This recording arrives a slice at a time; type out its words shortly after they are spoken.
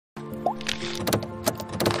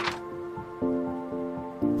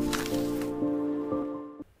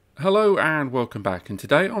Hello and welcome back, and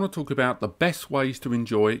today I want to talk about the best ways to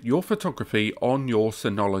enjoy your photography on your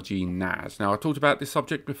Synology NAS. Now, I talked about this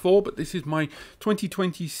subject before, but this is my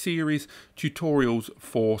 2020 series tutorials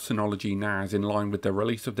for Synology NAS in line with the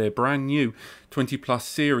release of their brand new 20 plus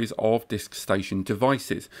series of diskstation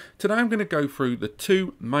devices. Today I'm going to go through the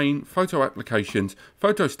two main photo applications,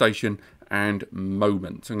 PhotoStation and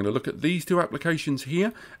Moment. I'm going to look at these two applications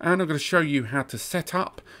here, and I'm going to show you how to set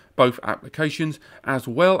up both applications, as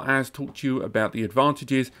well as talk to you about the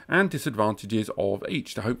advantages and disadvantages of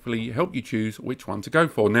each to hopefully help you choose which one to go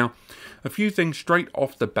for. Now, a few things straight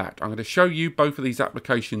off the bat. I'm going to show you both of these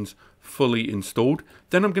applications fully installed.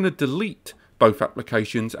 Then I'm going to delete both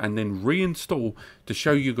applications and then reinstall to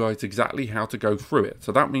show you guys exactly how to go through it.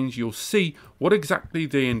 So that means you'll see what exactly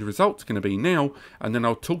the end result's going to be now, and then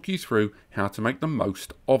I'll talk you through how to make the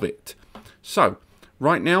most of it. So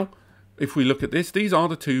right now, if we look at this, these are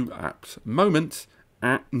the two apps, Moment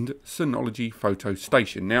and Synology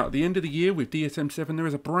PhotoStation. Now, at the end of the year with DSM-7, there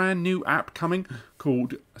is a brand new app coming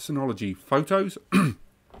called Synology Photos,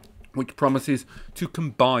 which promises to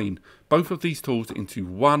combine both of these tools into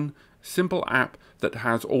one simple app that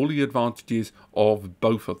has all the advantages of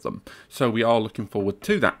both of them. So we are looking forward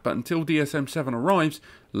to that. But until DSM-7 arrives,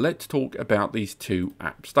 let's talk about these two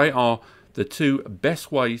apps. They are the two best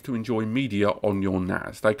ways to enjoy media on your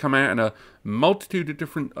NAS. They come out in a multitude of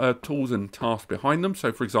different tools and tasks behind them.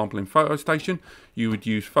 So for example, in PhotoStation, you would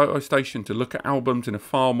use PhotoStation to look at albums in a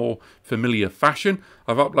far more familiar fashion.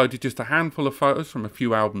 I've uploaded just a handful of photos from a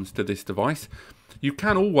few albums to this device. You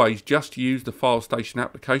can always just use the FileStation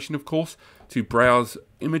application, of course, to browse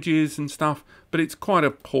images and stuff, but it's quite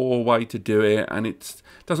a poor way to do it, and it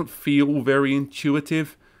doesn't feel very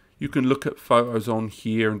intuitive. You can look at photos on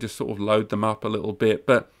here and just sort of load them up a little bit,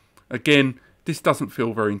 but again, this doesn't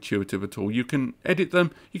feel very intuitive at all. You can edit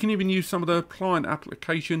them, you can even use some of the client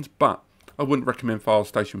applications, but I wouldn't recommend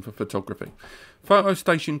FileStation for photography.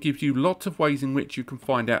 PhotoStation gives you lots of ways in which you can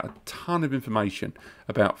find out a ton of information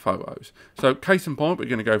about photos. So case in point, we're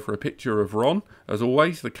going to go for a picture of Ron, as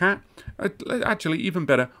always, the cat. Actually, even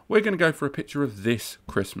better, we're going to go for a picture of this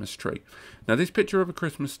Christmas tree. Now, this picture of a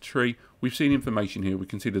Christmas tree, we've seen information here. We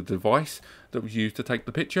can see the device that was used to take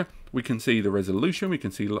the picture. We can see the resolution. We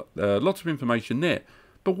can see lots of information there.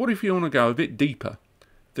 But what if you want to go a bit deeper?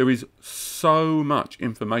 There is so much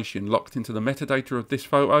information locked into the metadata of this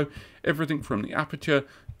photo. Everything from the aperture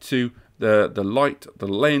to the light, the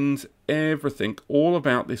lens, everything, all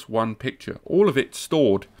about this one picture. All of it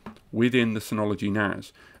stored within the Synology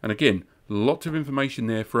NAS. And again, lots of information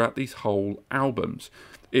there throughout these whole albums.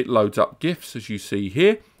 It loads up GIFs, as you see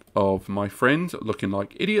here, of my friends looking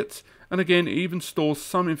like idiots. And again, it even stores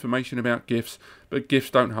some information about GIFs, but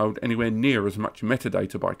GIFs don't hold anywhere near as much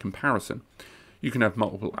metadata by comparison. You can have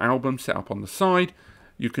multiple albums set up on the side,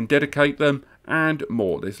 you can dedicate them, and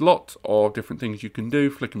more. There's lots of different things you can do,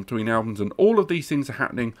 flicking between albums, and all of these things are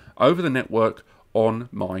happening over the network on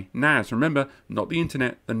my NAS. Remember, not the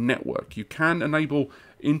internet, the network. You can enable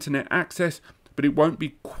internet access, but it won't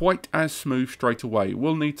be quite as smooth straight away. It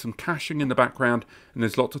will need some caching in the background, and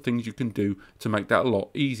there's lots of things you can do to make that a lot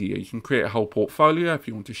easier. You can create a whole portfolio if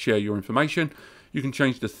you want to share your information. You can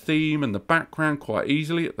change the theme and the background quite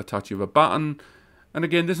easily at the touch of a button. And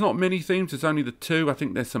again, there's not many themes, there's only the two. I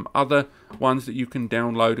think there's some other ones that you can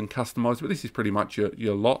download and customize, but this is pretty much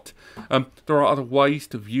your lot. There are other ways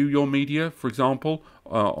to view your media, for example,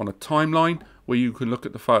 on a timeline where you can look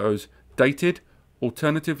at the photos dated.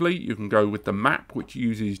 Alternatively, you can go with the map, which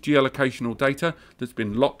uses geolocational data that's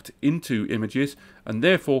been locked into images, and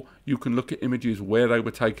therefore you can look at images where they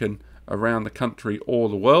were taken around the country or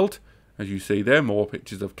the world. As you see there, more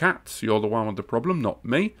pictures of cats. You're the one with the problem, not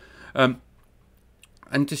me.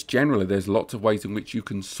 And just generally, there's lots of ways in which you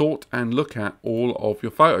can sort and look at all of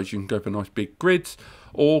your photos. You can go for nice big grids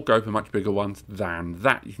or go for much bigger ones than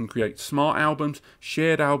that. You can create smart albums,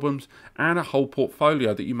 shared albums, and a whole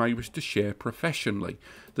portfolio that you may wish to share professionally.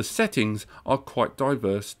 The settings are quite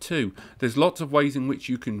diverse too. There's lots of ways in which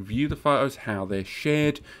you can view the photos, how they're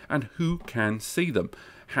shared, and who can see them.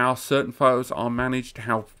 How certain photos are managed,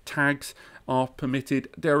 how tags are permitted.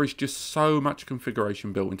 There is just so much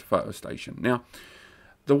configuration built into PhotoStation. Now,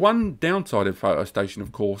 the one downside of PhotoStation,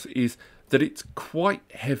 of course, is that it's quite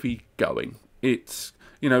heavy going. I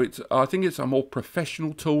think it's a more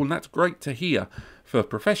professional tool, and that's great to hear for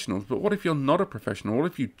professionals. But what if you're not a professional? What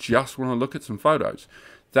if you just want to look at some photos?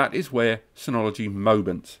 That is where Synology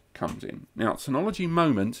Moment comes in. Now, Synology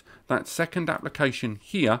Moment, that second application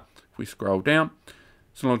here, if we scroll down,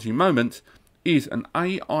 Synology Moment is an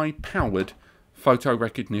AI-powered photo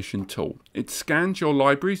recognition tool. It scans your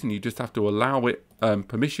libraries and you just have to allow it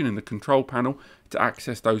permission in the control panel to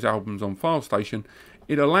access those albums on FileStation.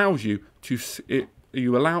 It allows you to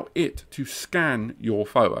allow it to scan your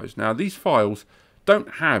photos. Now these files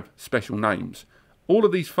don't have special names. All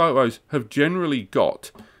of these photos have generally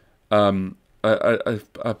got a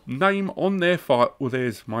name on their file. Well,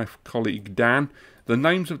 there's my colleague Dan. The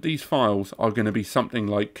names of these files are going to be something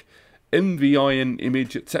like MVIN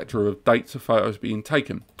image, etc., of dates of photos being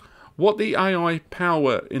taken. What the AI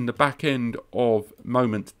power in the back end of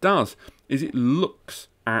Moment does is it looks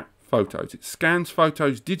at photos. It scans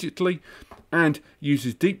photos digitally and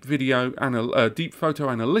uses deep photo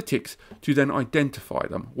analytics to then identify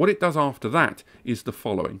them. What it does after that is the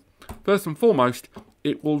following. First and foremost,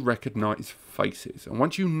 it will recognize faces. And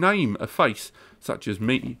once you name a face, such as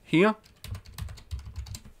me here,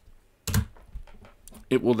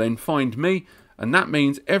 it will then find me, and that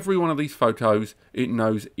means every one of these photos it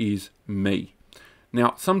knows is me.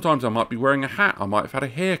 Now, sometimes I might be wearing a hat, I might have had a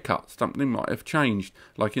haircut, something might have changed,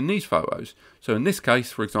 like in these photos. So in this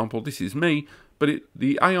case, for example, this is me, but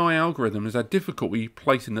the AI algorithm has had difficulty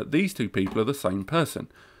placing that these two people are the same person.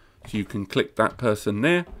 So you can click that person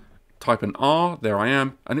there, type an R, there I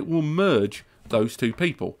am, and it will merge those two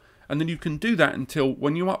people. And then you can do that until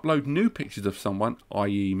when you upload new pictures of someone,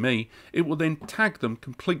 i.e. me, it will then tag them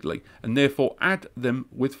completely and therefore add them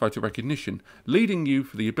with photo recognition, leading you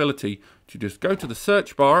for the ability to just go to the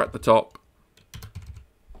search bar at the top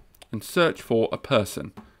and search for a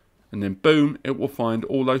person. And then boom, it will find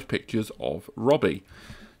all those pictures of Robbie.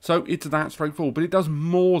 So it's that straightforward, but it does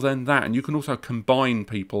more than that, and you can also combine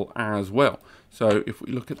people as well. So if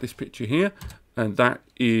we look at this picture here, and that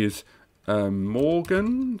is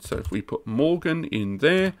Morgan. So if we put Morgan in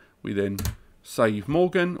there, we then save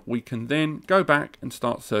Morgan, we can then go back and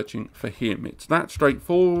start searching for him. It's that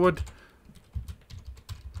straightforward,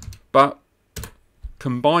 but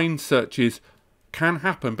combined searches can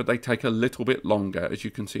happen, but they take a little bit longer. As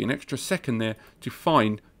you can see, an extra second there to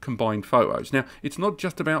find combined photos. Now, it's not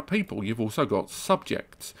just about people, you've also got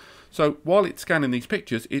subjects. So while it's scanning these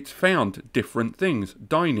pictures, it's found different things: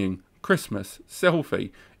 dining, Christmas,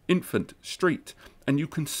 selfie, infant, street, and you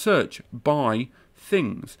can search by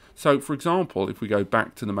things. So for example, if we go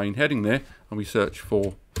back to the main heading there and we search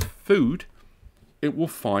for food, it will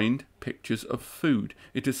find pictures of food.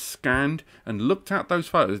 It has scanned and looked at those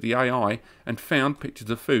photos, the AI, and found pictures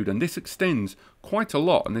of food. And this extends quite a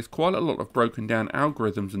lot, and there's quite a lot of broken down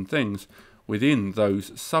algorithms and things within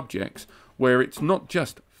those subjects where it's not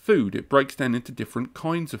just food, it breaks down into different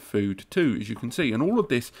kinds of food too, as you can see, and all of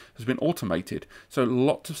this has been automated, so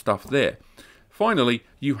lots of stuff there. Finally,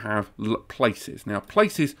 you have places. Now,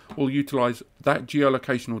 places will utilize that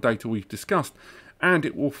geolocational data we've discussed, and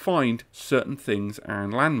it will find certain things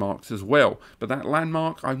and landmarks as well. But that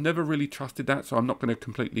landmark, I've never really trusted that, so I'm not going to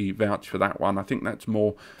completely vouch for that one. I think that's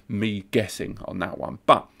more me guessing on that one.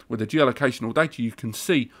 But with the geolocational data, you can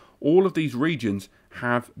see all of these regions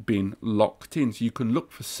have been locked in. So you can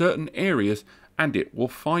look for certain areas and it will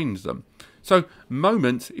find them. So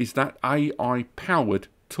Moments is that AI powered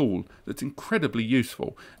tool that's incredibly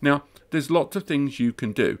useful. Now, there's lots of things you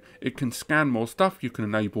can do. It can scan more stuff, you can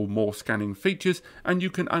enable more scanning features, and you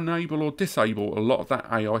can enable or disable a lot of that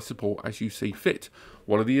AI support as you see fit.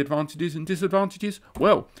 What are the advantages and disadvantages?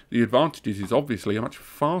 Well, the advantages is obviously a much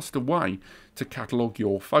faster way to catalogue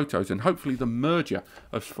your photos, and hopefully the merger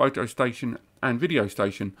of PhotoStation and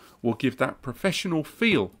VideoStation will give that professional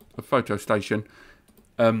feel of PhotoStation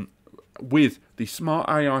with the smart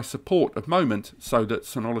AI support of Moment, so that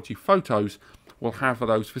Synology Photos will have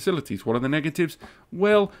those facilities. What are the negatives?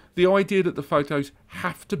 Well, the idea that the photos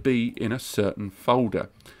have to be in a certain folder.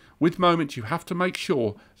 With Moment, you have to make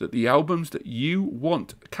sure that the albums that you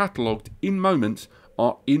want catalogued in Moments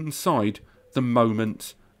are inside the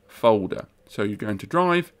Moments folder. So you're going to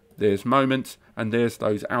Drive, there's Moments, and there's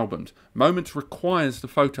those albums. Moments requires the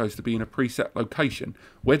photos to be in a preset location.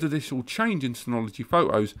 Whether this will change in Synology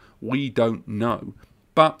Photos, we don't know.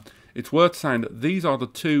 But it's worth saying that these are the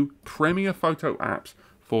two premier photo apps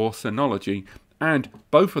for Synology, and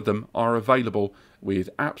both of them are available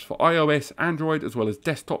with apps for iOS, Android, as well as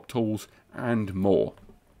desktop tools and more.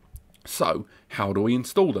 So, how do we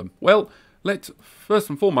install them? Well, let's first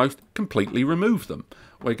and foremost completely remove them.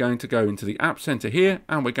 We're going to go into the App Center here,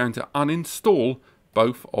 and we're going to uninstall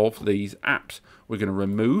both of these apps. We're going to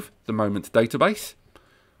remove the Moments database.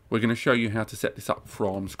 We're going to show you how to set this up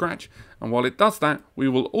from scratch, and while it does that, we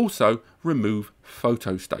will also remove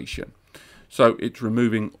PhotoStation. So it's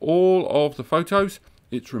removing all of the photos,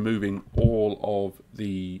 it's removing all of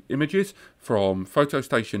the images from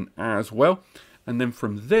PhotoStation as well, and then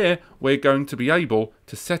from there we're going to be able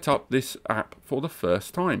to set up this app for the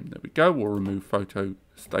first time. There we go. We'll remove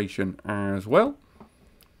PhotoStation as well.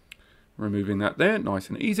 Removing that there, nice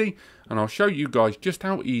and easy, and I'll show you guys just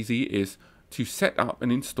how easy it is to set up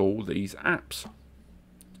and install these apps.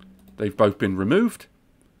 They've both been removed,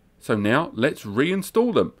 so now let's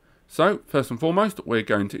reinstall them. So first and foremost, we're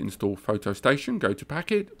going to install PhotoStation. Go to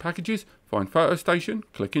Packages, find PhotoStation,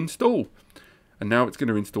 click Install. And now it's going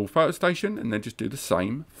to install PhotoStation, and then just do the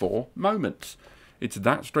same for Moments. It's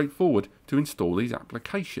that straightforward to install these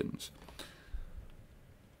applications.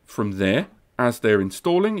 From there, as they're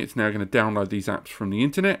installing, it's now going to download these apps from the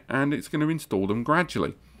internet, and it's going to install them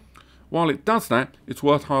gradually. While it does that, it's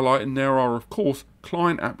worth highlighting there are, of course,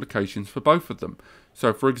 client applications for both of them.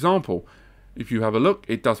 So for example, if you have a look,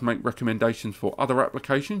 it does make recommendations for other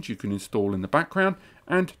applications you can install in the background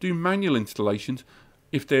and do manual installations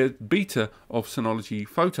if their beta of Synology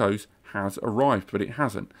Photos has arrived, but it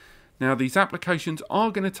hasn't. Now these applications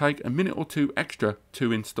are going to take a minute or two extra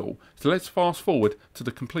to install. So let's fast forward to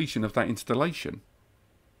the completion of that installation.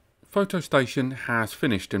 PhotoStation has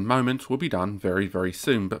finished and Moments will be done very, very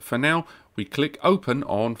soon, but for now we click open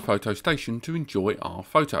on PhotoStation to enjoy our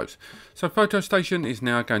photos. So PhotoStation is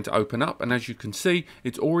now going to open up, and as you can see,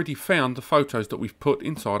 it's already found the photos that we've put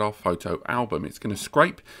inside our photo album. It's going to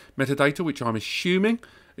scrape metadata, which I'm assuming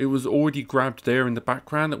it was already grabbed there in the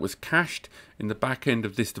background, that was cached in the back end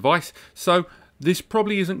of this device. So this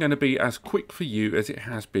probably isn't going to be as quick for you as it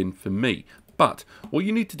has been for me. But what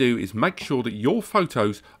you need to do is make sure that your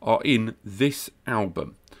photos are in this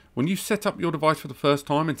album. When you set up your device for the first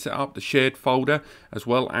time and set up the shared folder as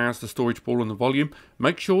well as the storage pool and the volume,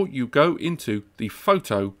 make sure you go into the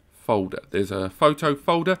photo folder. There's a photo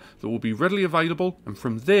folder that will be readily available, and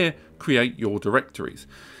from there create your directories.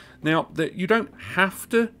 Now, you don't have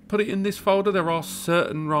to put it in this folder. There are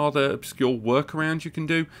certain rather obscure workarounds you can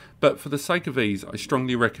do, but for the sake of ease, I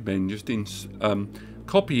strongly recommend just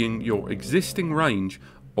copying your existing range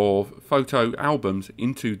of photo albums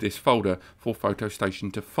into this folder for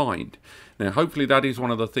PhotoStation to find. Now, hopefully that is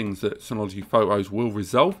one of the things that Synology Photos will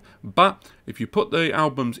resolve, but if you put the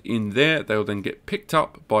albums in there, they'll then get picked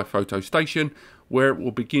up by PhotoStation, where it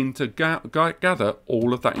will begin to gather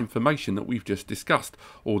all of that information that we've just discussed,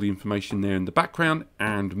 all the information there in the background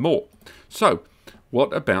and more. So,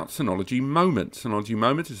 what about Synology Moments? Synology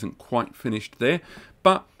Moments isn't quite finished there,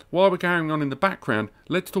 but while we're carrying on in the background,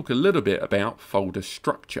 let's talk a little bit about folder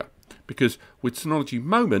structure. Because with Synology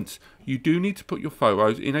Moments, you do need to put your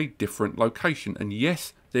photos in a different location. And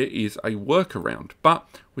yes, there is a workaround, but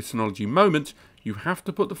with Synology Moments, you have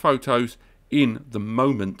to put the photos in the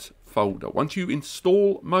Moments folder. Once you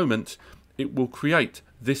install Moments, it will create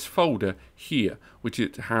this folder here, which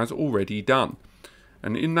it has already done.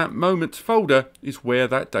 And in that Moments folder is where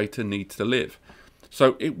that data needs to live.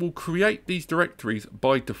 So it will create these directories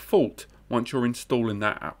by default once you're installing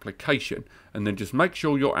that application, and then just make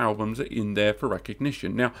sure your albums are in there for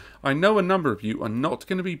recognition. Now, I know a number of you are not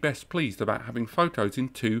going to be best pleased about having photos in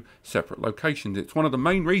two separate locations. It's one of the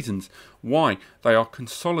main reasons why they are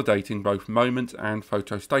consolidating both Moments and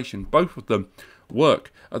PhotoStation. Both of them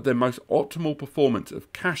work at their most optimal performance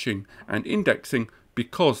of caching and indexing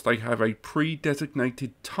because they have a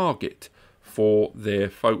pre-designated target for their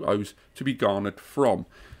photos to be garnered from.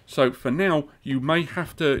 So for now, you may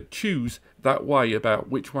have to choose that way about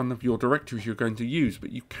which one of your directories you're going to use,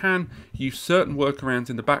 but you can use certain workarounds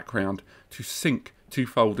in the background to sync two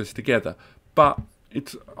folders together. But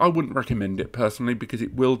I wouldn't recommend it personally, because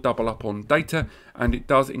it will double up on data and it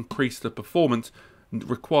does increase the performance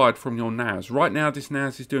required from your NAS. Right now this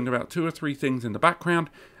NAS is doing about 2 or 3 things in the background,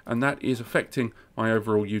 and that is affecting my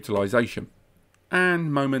overall utilization.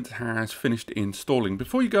 And Moments has finished installing.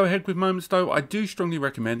 Before you go ahead with Moments though, I do strongly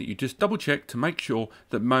recommend that you just double check to make sure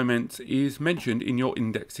that Moments is mentioned in your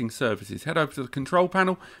indexing services. Head over to the control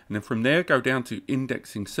panel, and then from there go down to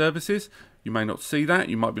indexing services. You may not see that.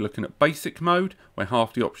 You might be looking at basic mode where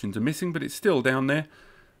half the options are missing, but it's still down there.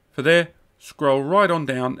 For there, scroll right on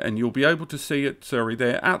down and you'll be able to see it,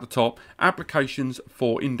 there at the top, applications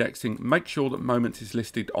for indexing. Make sure that Moments is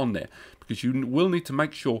listed on there, because you will need to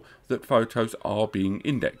make sure that photos are being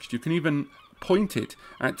indexed. You can even point it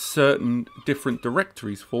at certain different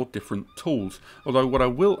directories for different tools. Although what I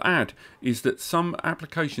will add is that some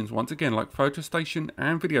applications, once again, like PhotoStation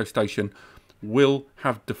and VideoStation, will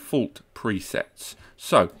have default presets.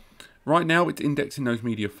 So right now it's indexing those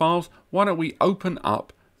media files. Why don't we open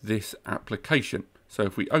up this application? So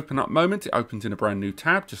if we open up Moments, it opens in a brand new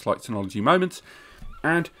tab, just like Synology Moments,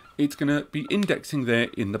 and it's going to be indexing there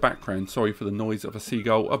in the background. Sorry for the noise of a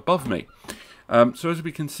seagull above me. So as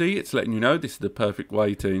we can see, it's letting you know this is the perfect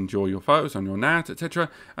way to enjoy your photos on your NAS, etc.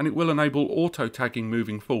 And it will enable auto tagging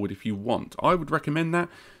moving forward if you want. I would recommend that,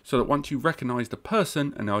 so that once you recognize the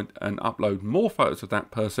person and upload more photos of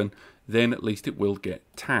that person, then at least it will get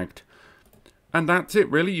tagged. And that's it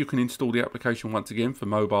really. You can install the application once again for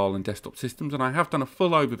mobile and desktop systems, and I have done a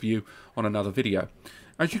full overview on another video.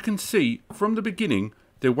 As you can see, from the beginning,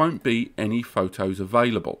 there won't be any photos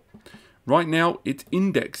available. Right now, it's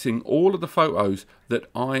indexing all of the photos that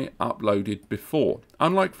I uploaded before.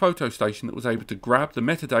 Unlike PhotoStation that was able to grab the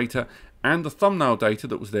metadata and the thumbnail data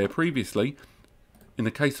that was there previously, in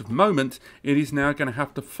the case of Moments, it is now going to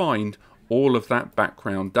have to find all of that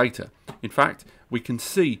background data. In fact, we can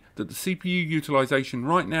see that the CPU utilization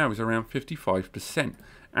right now is around 55%.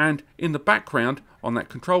 And in the background, on that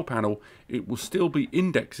control panel, it will still be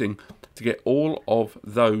indexing to get all of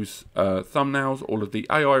those thumbnails, all of the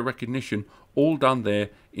AI recognition, all done there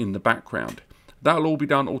in the background. That'll all be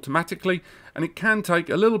done automatically, and it can take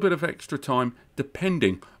a little bit of extra time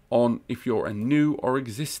depending on if you're a new or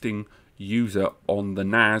existing user on the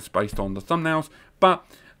NAS based on the thumbnails. But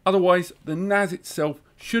otherwise, the NAS itself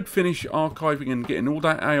should finish archiving and getting all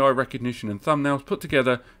that AI recognition and thumbnails put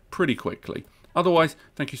together pretty quickly. Otherwise,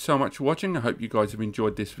 thank you so much for watching. I hope you guys have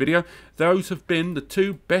enjoyed this video. Those have been the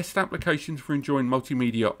 2 best applications for enjoying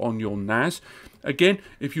multimedia on your NAS. Again,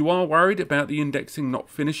 if you are worried about the indexing not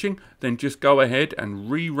finishing, then just go ahead and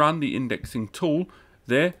rerun the indexing tool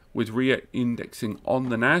there with re-indexing on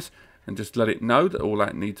the NAS, and just let it know that all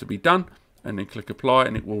that needs to be done, and then click apply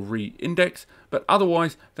and it will re-index. But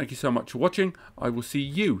otherwise, thank you so much for watching. I will see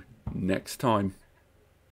you next time.